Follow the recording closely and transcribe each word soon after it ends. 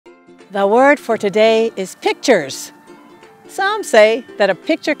The word for today is pictures. Some say that a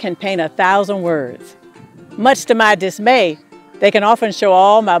picture can paint 1,000 words. Much to my dismay, they can often show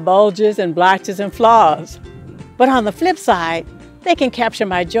all my bulges and blotches and flaws. But on the flip side, they can capture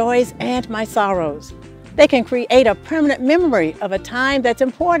my joys and my sorrows. They can create a permanent memory of a time that's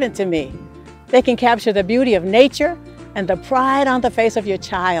important to me. They can capture the beauty of nature and the pride on the face of your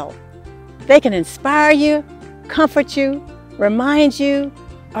child. They can inspire you, comfort you, remind you,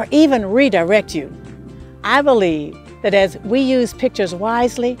 or even redirect you. I believe that as we use pictures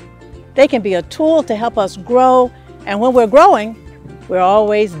wisely, they can be a tool to help us grow, and when we're growing, we're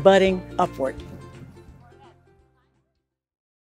always budding upward.